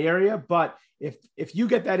that area. But if you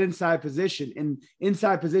get that inside position, and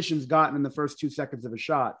inside position's gotten in the first 2 seconds of a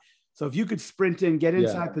shot. So if you could sprint in, get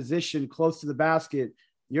inside position close to the basket,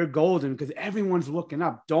 you're golden because everyone's looking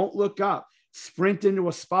up. Don't look up, sprint into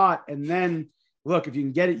a spot. And then look, if you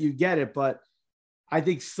can get it, you get it. But I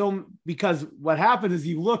think because what happens is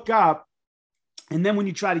you look up and then when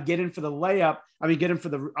you try to get in for the layup, get in for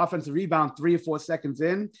the offensive rebound 3 or 4 seconds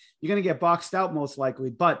in, you're going to get boxed out most likely.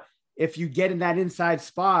 But if you get in that inside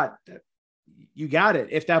spot, you got it.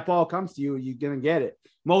 If that ball comes to you, you're going to get it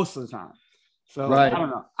most of the time. So I don't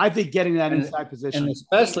know. I think getting that inside position. And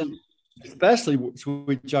especially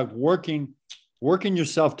with Chuck, working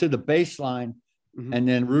yourself to the baseline and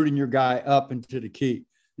then rooting your guy up into the key.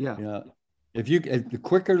 Yeah. You know, if the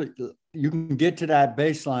quicker you can get to that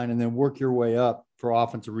baseline and then work your way up for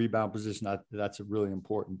offensive rebound position, that's really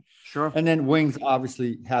important. Sure. And then wings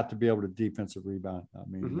obviously have to be able to defensive rebound. I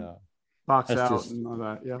mean, box out and all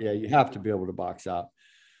that. Yeah. Yeah. You have to be able to box out.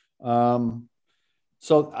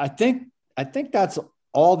 So I think that's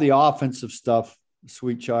all the offensive stuff,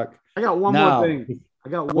 Sweet Chuck. I got one more thing.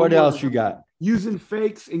 What else you got? Using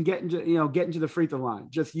fakes and getting to the free throw line.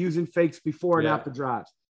 Just using fakes before and after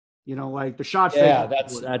drives. You know, like the shot fake. Yeah,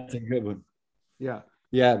 that's a good one. Yeah.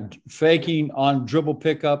 Yeah, faking on dribble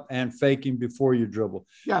pickup and faking before you dribble.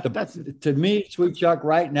 Yeah, to me, Sweet Chuck,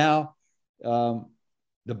 right now, the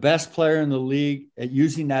best player in the league at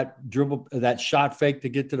using that shot fake to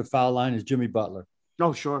get to the foul line is Jimmy Butler.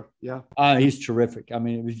 Oh, sure. Yeah. He's terrific. I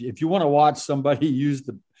mean, if you want to watch somebody use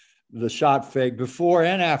the shot fake before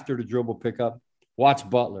and after the dribble pickup, watch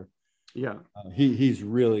Butler. Yeah. He's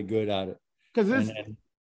really good at it. Because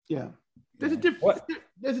there's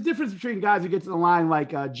a difference between guys who get to the line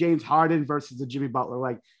like James Harden versus the Jimmy Butler.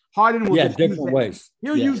 Like Harden will different ways.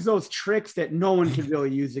 He'll use those tricks that no one can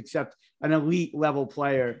really use except an elite level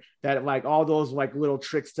player, that like all those like little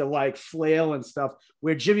tricks to like flail and stuff,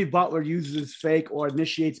 where Jimmy Butler uses his fake or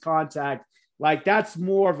initiates contact. Like that's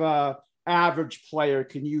more of a average player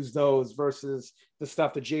can use those versus the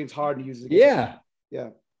stuff that James Harden uses. Yeah. Yeah.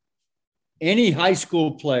 Any high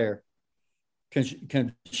school player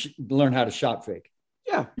can learn how to shot fake.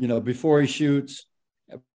 Yeah. You know, before he shoots,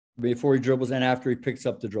 before he dribbles, and after he picks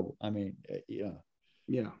up the dribble. I mean, yeah.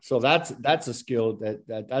 So that's a skill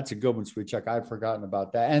that's a good one, Sweet Chuck. I'd forgotten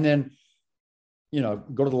about that. And then, you know,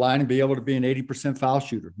 go to the line and be able to be an 80% foul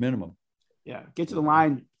shooter minimum. Yeah. Get to the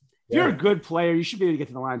line. If you're a good player, you should be able to get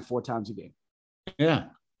to the line 4 times a game. Yeah.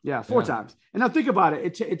 Yeah. 4 times. And now think about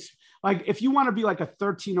it. It's like, if you want to be like a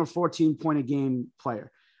 13 or 14 point a game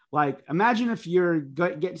player, like imagine if you're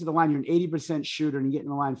getting to the line, you're an 80% shooter and you're getting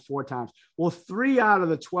the line 4 times. Well, 3 out of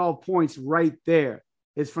the 12 points right there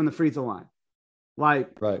is from the free throw line.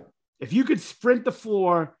 Like, right. If you could sprint the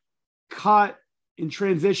floor, cut in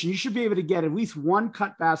transition, you should be able to get at least 1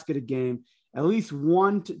 cut basket a game, at least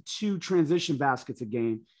 1 to 2 transition baskets a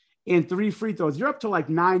game, and 3 free throws. You're up to like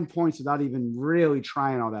 9 points without even really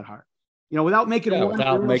trying all that hard. You know, without making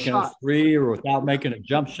without making shot. a three or without making a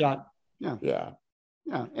jump shot. Yeah. Yeah.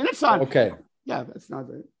 Yeah. And it's not okay. Yeah, that's not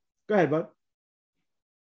it. Go ahead, bud.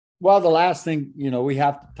 Well, the last thing, you know, we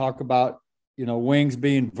have to talk about, you know, wings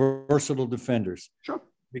being versatile defenders. Sure.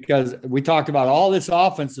 Because we talked about all this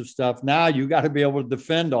offensive stuff. Now you got to be able to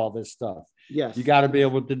defend all this stuff. Yes. You got to be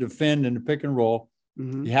able to defend in the pick and roll.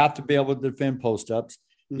 Mm-hmm. You have to be able to defend post-ups.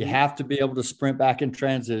 Mm-hmm. You have to be able to sprint back in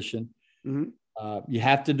transition. Mm-hmm. You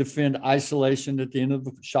have to defend isolation at the end of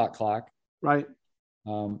the shot clock. Right.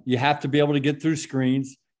 You have to be able to get through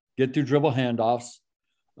screens, get through dribble handoffs.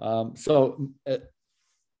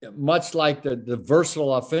 Much like the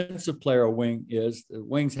versatile offensive player a wing is, the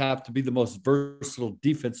wings have to be the most versatile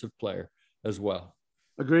defensive player as well.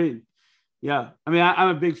 Agreed. Yeah. I mean,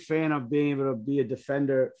 I'm a big fan of being able to be a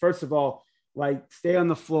defender. First of all, like stay on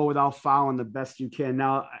the floor without fouling the best you can.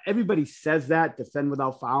 Now, everybody says that, defend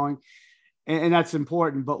without fouling, and that's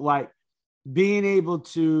important. But like being able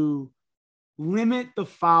to limit the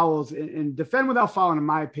fouls and defend without fouling, in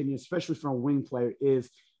my opinion, especially for a wing player, is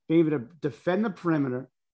being able to defend the perimeter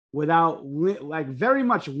without like very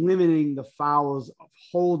much limiting the fouls of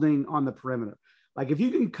holding on the perimeter. Like if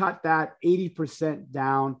you can cut that 80%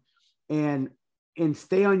 down and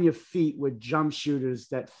stay on your feet with jump shooters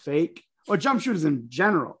that fake, or jump shooters in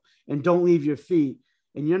general, and don't leave your feet,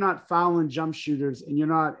 and you're not fouling jump shooters, and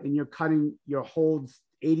you're cutting your holds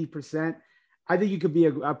 80%, I think you could be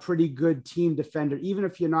a pretty good team defender, even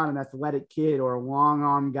if you're not an athletic kid or a long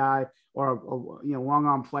arm guy or a long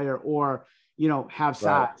arm player or, have size.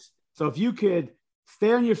 Right. So if you could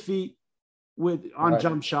stay on your feet on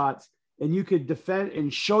jump shots and you could defend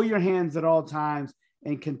and show your hands at all times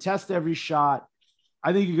and contest every shot,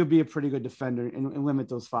 I think you could be a pretty good defender and limit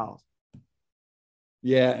those fouls.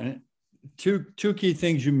 Yeah. And two key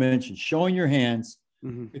things you mentioned, showing your hands,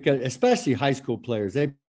 because especially high school players,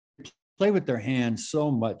 they play with their hands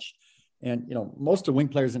so much. And, most of the wing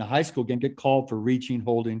players in a high school game get called for reaching,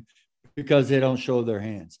 holding, because they don't show their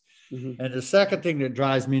hands. And the second thing that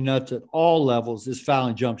drives me nuts at all levels is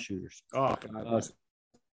fouling jump shooters. Oh,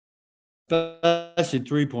 especially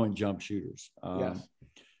 3-point jump shooters. Yes.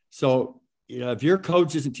 So, if your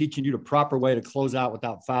coach isn't teaching you the proper way to close out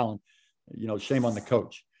without fouling, shame on the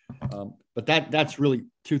coach. But that's really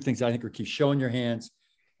two things I think are key: showing your hands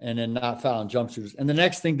and then not fouling jump shooters. And the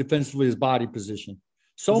next thing defensively is body position.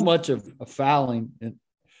 So much of fouling,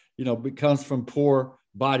 comes from poor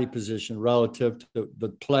body position relative to the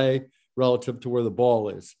play, relative to where the ball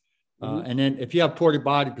is. And then if you have poor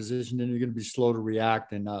body position, then you're going to be slow to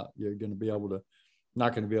react, and you're going to be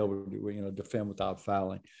not going to be able to defend without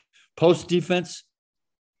fouling. Post defense.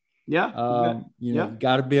 Yeah. You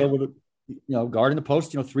got to be able to, guarding the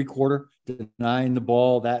post, 3-quarter, denying the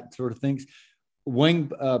ball, that sort of things.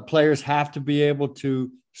 Wing players have to be able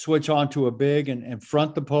to switch on to a big and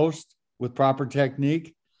front the post with proper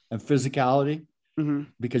technique and physicality,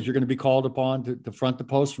 because you're going to be called upon to front the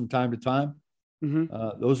post from time to time.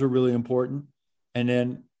 Those are really important. And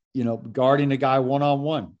then, guarding a guy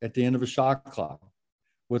one-on-one at the end of a shot clock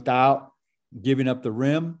without giving up the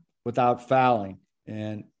rim, without fouling,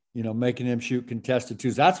 and, making him shoot contested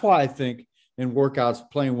twos. That's why I think in workouts,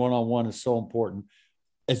 playing one-on-one is so important.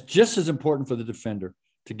 It's just as important for the defender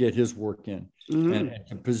to get his work in and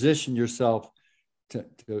to position yourself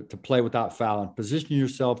to play without fouling, position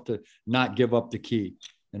yourself to not give up the key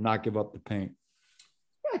and not give up the paint.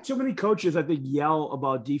 Yeah, too many coaches, I think, yell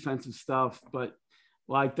about defensive stuff, but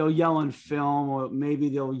like they'll yell on film, or maybe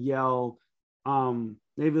they'll yell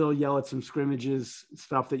at some scrimmages,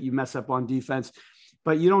 stuff that you mess up on defense,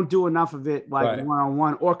 but you don't do enough of it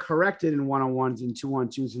one-on-one or correct it in one-on-ones and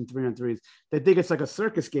 2-on-2s and 3-on-3s. They think it's like a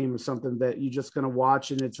circus game or something that you're just going to watch,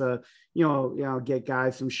 and it's get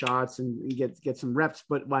guys some shots and get some reps.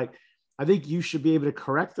 But I think you should be able to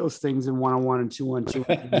correct those things in 1-on-1 and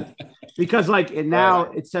 2-on-2 because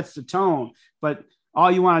it sets the tone. But all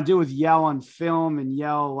you want to do is yell on film and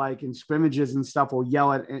yell in scrimmages and stuff, or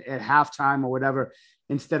yell at halftime or whatever,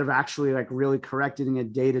 instead of actually really correcting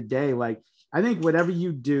it day to day. I think whatever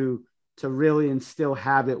you do to really instill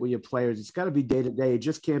habit with your players, it's got to be day to day. It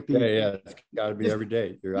just can't be. Yeah, it's got to be every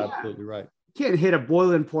day. You're absolutely right. You can't hit a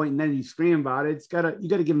boiling point and then you scream about it. You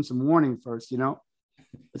got to give them some warning first.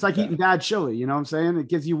 It's like eating bad chili. You know what I'm saying? It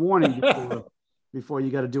gives you warning before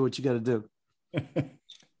you got to do what you got to do.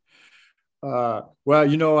 Well,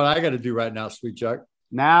 you know what I got to do right now, Sweet Chuck?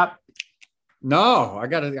 Nap. No, I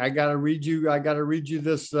gotta read you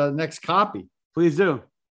this next copy. Please do.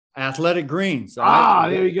 Athletic Greens.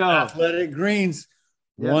 There you go. Athletic Greens.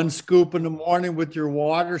 Yep. 1 scoop in the morning with your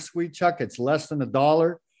water, Sweet Chuck. It's less than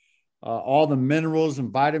 $1. All the minerals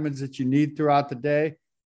and vitamins that you need throughout the day.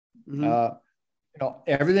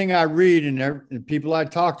 Everything I read and people I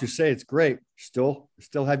talk to say it's great. Still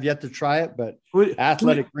have yet to try it, but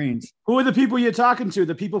Athletic Greens. Who are the people you're talking to?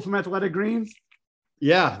 The people from Athletic Greens?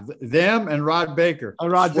 Yeah, them and Rod Baker.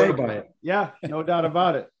 Rod Baker. Yeah, no doubt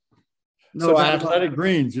about it. So Athletic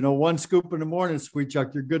Greens, 1 scoop in the morning, Sweet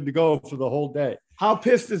Chuck, you're good to go for the whole day. How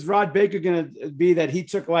pissed is Rod Baker going to be that he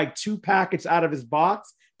took 2 packets out of his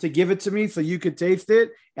box to give it to me so you could taste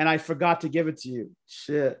it, and I forgot to give it to you?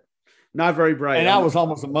 Shit. Not very bright. And that was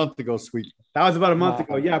almost a month ago, Sweet. That was about a month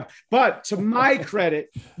ago, yeah. But to my credit,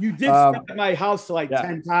 you did stop at my house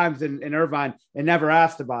 10 times in Irvine and never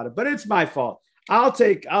asked about it. But it's my fault. I'll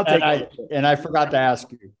take it. And I forgot to ask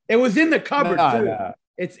you. It was in the cupboard, too. No.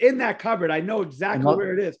 It's in that cupboard. I know exactly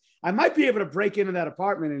where it is. I might be able to break into that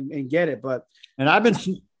apartment and get it, but I've been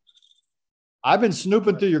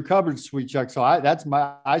snooping through your cupboard, Sweet Chuck. So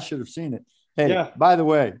I should have seen it. Hey, by the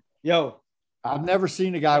way, I've never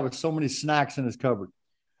seen a guy with so many snacks in his cupboard.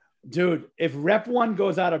 Dude, if Rep One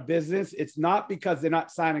goes out of business, it's not because they're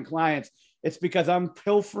not signing clients. It's because I'm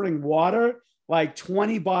pilfering water,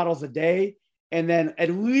 20 bottles a day, and then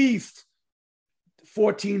at least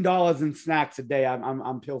 $14 in snacks a day.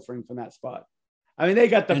 I'm pilfering from that spot. I mean, they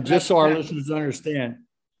got the. And just so our listeners understand,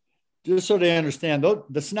 the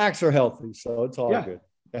snacks are healthy, so it's all good.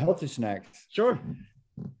 The healthy snacks, sure.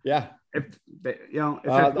 Yeah. The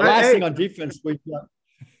last thing on defense,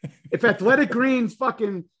 if Athletic Greens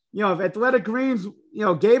fucking, if Athletic Greens,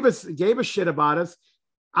 gave a shit about us,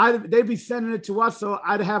 they'd be sending it to us. So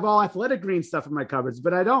I'd have all Athletic Greens stuff in my cupboards,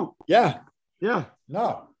 but I don't. Yeah. Yeah.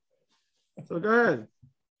 No. So go ahead.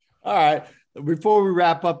 All right. Before we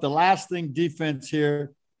wrap up, the last thing, defense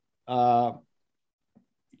here. And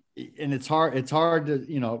it's hard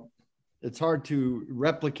to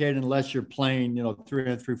replicate unless you're playing,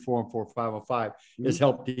 3-on-3, 4-on-4, 5-on-5 is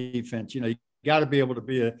help defense. You got to be able to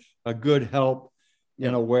be a good help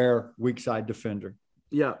and aware weak side defender.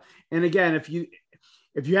 Yeah. And again, if you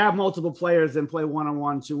have multiple players and play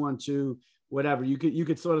 1-on-1, 2-on-2, whatever, you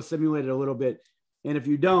could sort of simulate it a little bit. And if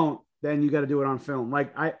you don't, then you got to do it on film.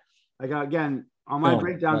 Again, on my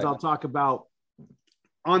breakdowns, right. I'll talk about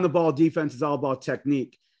on the ball defense is all about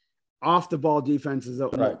technique. Off the ball defense is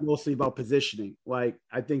mostly about positioning. I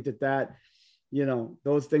think that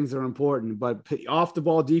those things are important, but off the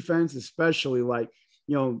ball defense, especially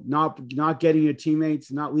not getting your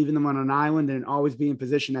teammates, not leaving them on an island and always be in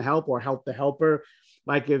position to help or help the helper.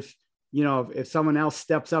 If someone else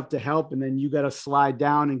steps up to help and then you got to slide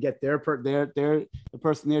down and get the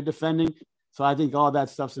person they're defending. So I think all that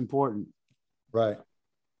stuff's important. Right.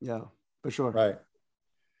 Yeah, for sure. Right.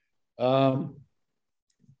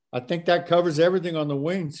 I think that covers everything on the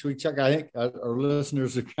wing. Sweet Chuck. I think our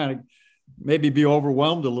listeners are kind of maybe be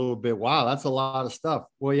overwhelmed a little bit. Wow, that's a lot of stuff.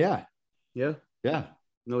 Well, yeah. Yeah. Yeah.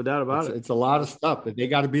 No doubt about it. It's a lot of stuff, but they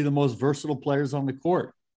got to be the most versatile players on the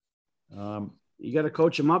court. You got to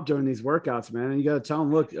coach them up during these workouts, man. And you got to tell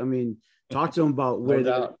them, look, talk to them about where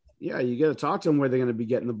you got to talk to them where they're going to be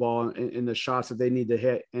getting the ball in the shots that they need to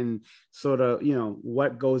hit and sort of,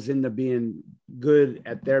 what goes into being good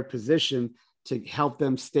at their position to help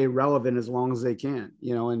them stay relevant as long as they can,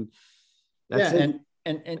 and that's it.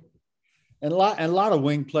 And a lot of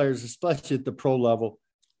wing players, especially at the pro level,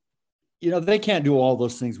 they can't do all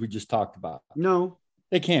those things we just talked about. No,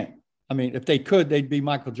 they can't. If they could, they'd be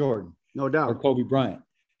Michael Jordan, no doubt, or Kobe Bryant.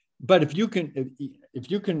 But if you can,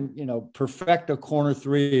 perfect a corner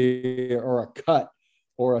three or a cut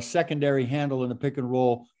or a secondary handle in a pick and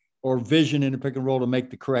roll or vision in a pick and roll to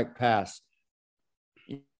make the correct pass,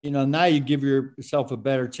 now you give yourself a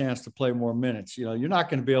better chance to play more minutes. You're not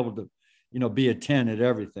going to be able to, be a 10 at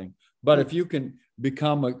everything. But if you can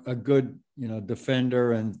become a good,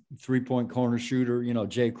 defender and 3-point corner shooter,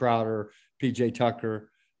 Jay Crowder, PJ Tucker,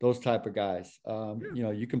 those type of guys,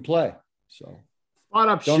 you can play. So spot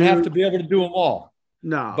up, don't have to be able to do them all.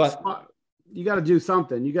 No, but you got to do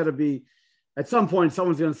something. You got to be. At some point,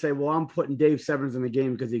 someone's going to say, well, I'm putting Dave Severns in the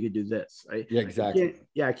game because he could do this. Right? Yeah, exactly.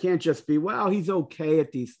 I can't just be, well, he's okay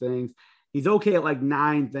at these things. He's okay at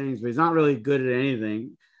 9 things, but he's not really good at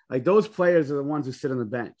anything. Those players are the ones who sit on the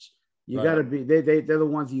bench. You got to be, they're the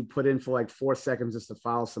ones you put in for 4 seconds just to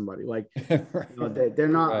foul somebody. They're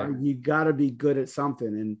not, you got to be good at something.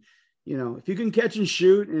 And, if you can catch and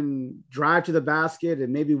shoot and drive to the basket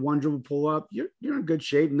and maybe one dribble pull up, you're in good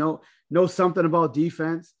shape. Know something about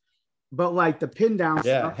defense. But the pin down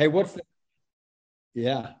stuff. Hey, what's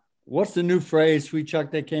the new phrase, Sweet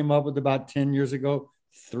Chuck, they came up with about 10 years ago?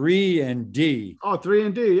 3 and D. Oh, 3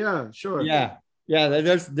 and D. Yeah, sure. Yeah.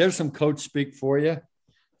 There's some coach speak for you.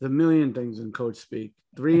 There's a million things in coach speak.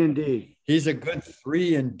 3 and D. He's a good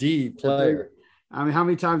 3 and D player. How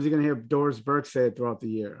many times are you going to hear Doris Burke say it throughout the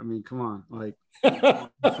year? Come on.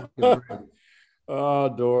 Oh,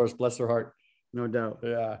 Doris, bless her heart. No doubt.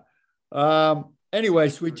 Yeah. Anyway,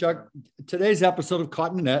 Sweet Chuck, today's episode of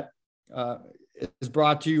Caught in the Net is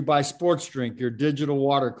brought to you by Sports Drink, your digital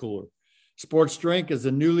water cooler. Sports Drink is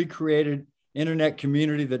a newly created internet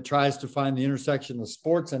community that tries to find the intersection of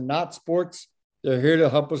sports and not sports. They're here to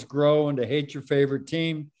help us grow and to hate your favorite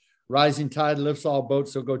team. Rising tide lifts all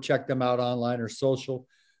boats, so go check them out online or social.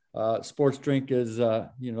 Sports Drink is,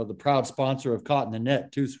 the proud sponsor of Caught in the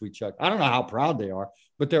Net too, Sweet Chuck. I don't know how proud they are,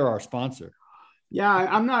 but they're our sponsor. Yeah,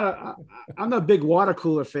 I'm not a big water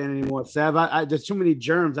cooler fan anymore, Sav. There's too many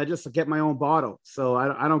germs. I just get my own bottle, so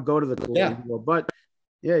I don't go to the cooler anymore. But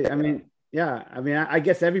I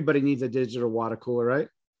guess everybody needs a digital water cooler, right?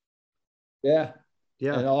 Yeah.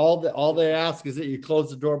 Yeah. And all they ask is that you close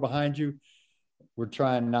the door behind you. We're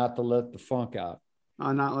trying not to let the funk out.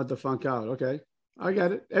 Not let the funk out. Okay, I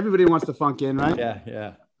get it. Everybody wants the funk in, right?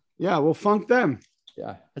 Yeah. Yeah, we'll funk them.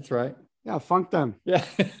 Yeah, that's right. Yeah, funk them. Yeah.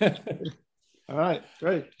 All right,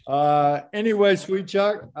 great. Anyway, Sweet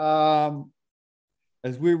Chuck,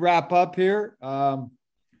 as we wrap up here,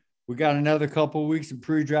 we got another couple of weeks of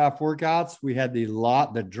pre-draft workouts. We had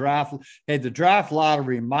the draft. Hey, the draft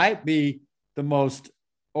lottery might be the most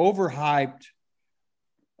overhyped,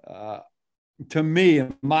 to me,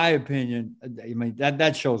 in my opinion.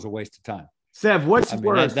 That shows a waste of time. Seb, what's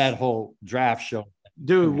worse? That whole draft show.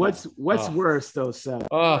 Dude, what's worse though, Seb?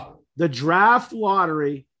 Oh, the draft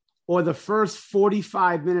lottery or the first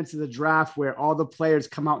 45 minutes of the draft where all the players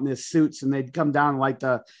come out in their suits and they come down like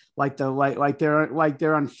they're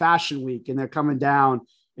on Fashion Week and they're coming down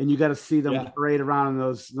and you got to see them parade around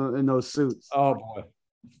in those suits. Oh boy.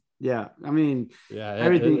 Yeah. I mean,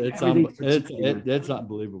 it's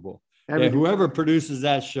unbelievable. Whoever produces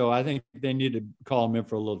that show, I think they need to call him in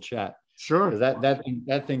for a little chat. Sure. That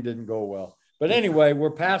thing didn't go well. But anyway,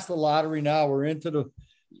 we're past the lottery now. We're into the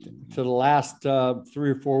last 3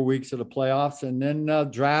 or 4 weeks of the playoffs, and then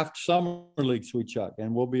draft summer league, Sweet Chuck,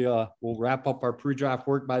 and we'll wrap up our pre-draft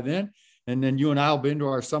work by then, and then you and I will be into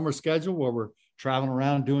our summer schedule where we're traveling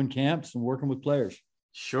around doing camps and working with players.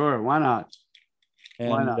 Sure, why not?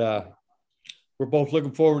 And we're both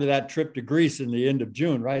looking forward to that trip to Greece in the end of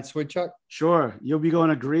June, right, Sweet Chuck? Sure, you'll be going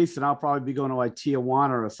to Greece, and I'll probably be going to like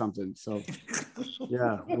Tijuana or something. So,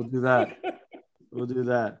 yeah, we'll do that.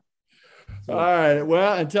 So. All right.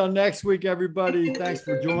 Well, until next week, everybody, thanks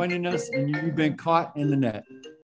for joining us. And you've been caught in the net.